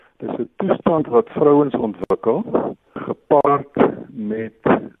Dis 'n toestand wat vrouens ontwikkel, gepaard met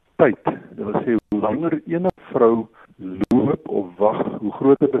tyd. Dit wil sê, hoe langer enige vrou loop of wag, hoe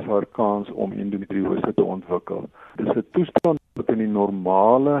groter is haar kans om endometriose te ontwikkel. Dis 'n toestand wat in die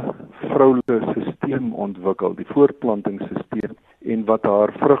normale vroulike stelsel ontwikkel, die voortplantingsstelsel, en wat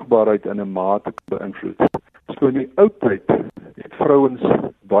haar vrugbaarheid in 'n mate beïnvloed. So in die ou tyd het vrouens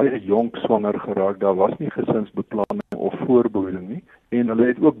baie jonk swanger geraak, daar was nie gesinsbeplanning of voorbehoeding nie, en hulle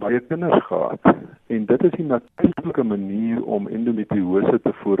het ook baie kinders gehad. En dit is die natuurlike manier om endometriose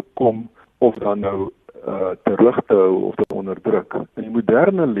te voorkom, of dan nou terug te hou of te onderdruk. In die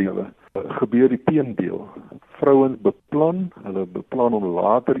moderne lewe gebeur die teendeel. Vrouens hulle beplan om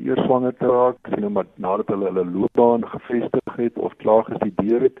later eers swanger te raak, sien maar nadat hulle loopbaan gevestig het of klaar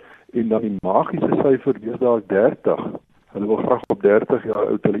gestudeer het, en dan die magiese syfer deesdae 30. Hulle wil graag op 30 jaar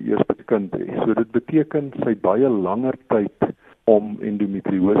oud hulle eerste kind hê. So dit beteken sy baie langer tyd om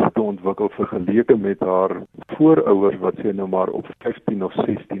endometriose te ontwikkel vergeleke met haar voorouers wat sy nou maar op 15 of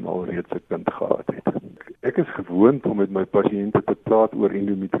 16 alreeds 'n kind gehad het. Ek is gewoond om met my pasiënte te praat oor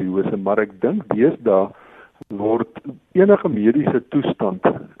endometriose, maar ek dink deesdae word enige mediese toestand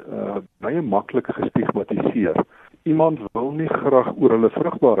baie maklik gestigmatiseer. Iemand wil nie graag oor hulle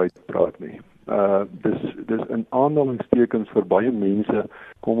vrugbaarheid praat nie. Dis in aanhalingstekens vir baie mense,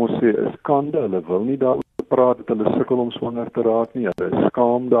 kom ons sê, 'n skande. Hulle wil nie daaroor praat dat hulle sukkel om swanger te raak nie. Hulle is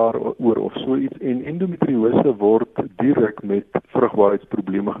skaam daaroor of so iets. En endometriose word direk met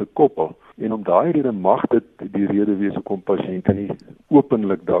vrugbaarheidsprobleme gekoppel. En om daai rede mag dit die rede wees hoekom pasiënte nie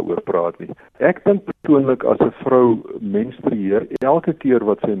openlik daaroor praat nie. Ek dink persoonlik as 'n vrou menstrueer, elke keer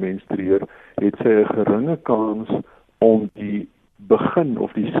wat sy menstrueer, het sy 'n geringe kans om die begin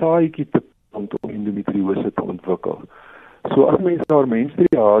of die saadjie te plant om endometriose te ontwikkel. So as mens haar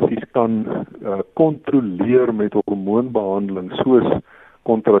menstruasies kan kontroleer met hormoonbehandeling soos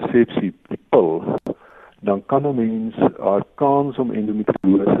kontrasepsie, die pil, dan kan 'n mens haar kans om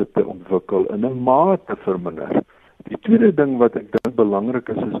endometriose te ontwikkel in 'n mate verminder. Die tweede ding wat ek dink belangrik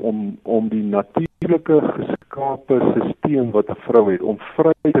is om die natuurlike geskape stelsel wat 'n vrou het, om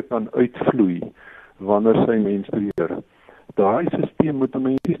vry te kan uitvloei wanneer sy menstrueer. Daai stelsel moet 'n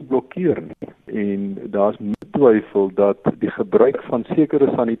mens nie blokkeer nie. En daar's nie twyfel dat die gebruik van sekere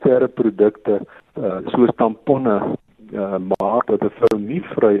sanitêre produkte soos tamponne maak dat 'n vrou nie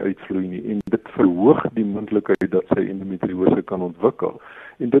vry uitvloei nie, en dit verhoog die moontlikheid dat sy endometriose kan ontwikkel.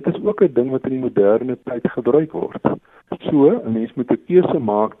 En dit is ook 'n ding wat in die moderne tyd gebruik word. So, 'n mens moet 'n keuse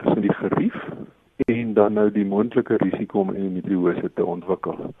maak tussen die gerief en dan nou die moontlike risiko om endometriose te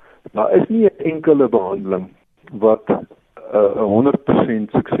ontwikkel. Daar is nie 'n enkele behandeling wat 100%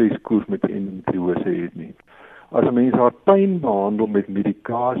 sukseskoers met endometriose het nie. As 'n mens haar pyn behandel met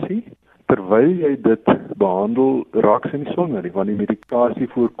medikasie, terwyl jy dit behandel, raak sy nie swanger nie, want die medikasie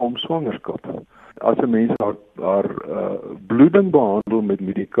voorkom swangerskap. As 'n mens haar bloeding behandel met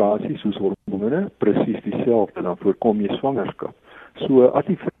medikasie soos hormone, presies dieselfde, dan voorkom jy swangerskap. So as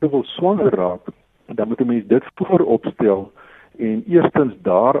jy wil swanger raak, dan moet 'n mens dit vooropstel en eerstens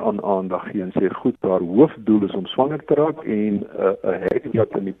daaraan aandag gee en sê, goed, haar hoofdoel is om swanger te raak en 'n hek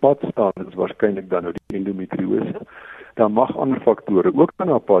wat in die pad staan is waarskynlik dan nou die endometriose. Dan mag ander faktore ook in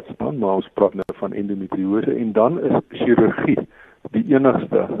haar pad staan, maar ons praat nou van endometriose, en dan is chirurgie die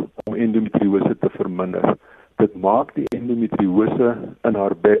enigste om endometriose te verminder. Dit maak die endometriose in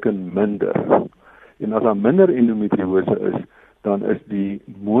haar bekken minder. En as daar minder endometriose is, dan is die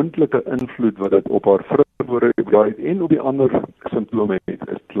moontlike invloed wat dit op haar vrugbaarheid en op die ander simptome het,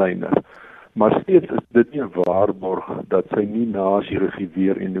 is kleiner. Maar steeds is dit nie 'n waarborg dat sy nie na chirurgie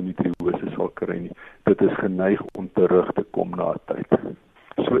weer endometriose sal kry nie. Dit is geneig om terug te kom na tyd.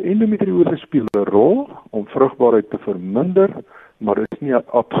 So endometriose speel 'n rol om vrugbaarheid te verminder, maar dit is nie 'n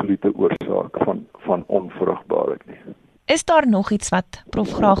absolute oorsaak van onvrugbaarheid nie. Is daar nog iets wat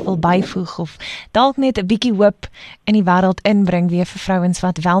prof graag wil byvoeg of dalk net 'n bietjie hoop in die wêreld inbring weer vir vrouens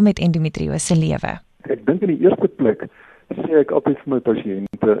wat wel met endometriose lewe? Ek dink in die eerste plek sê ek altyd vir my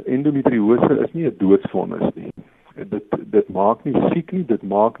pasiënte, endometriose is nie 'n doodsvonnis nie. Dit maak nie siek nie, dit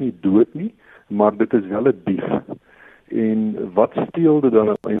maak nie dood nie, maar dit is wel 'n dief. En wat steel dit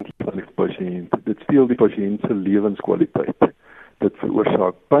dan eintlik van die pasiënt? Dit steel die pasiënt se lewenskwaliteit. Dit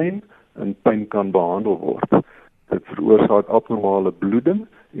veroorsaak pyn en pyn kan behandel word. Dit veroorsaak abnormale bloeding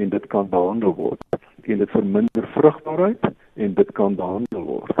en dit kan behandel word. En dit verminder vrugbaarheid en dit kan behandel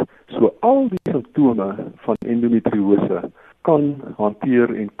word. So al die simptome van endometriose kan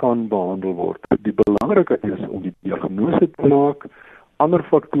hanteer en kan behandel word. Die belangrikheid is om die diagnose te maak, ander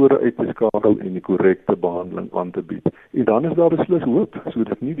faktore uit te skakel en die korrekte behandeling aan te bied. En dan is daar beslis hoop, so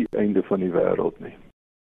dit nie die einde van die wêreld nie.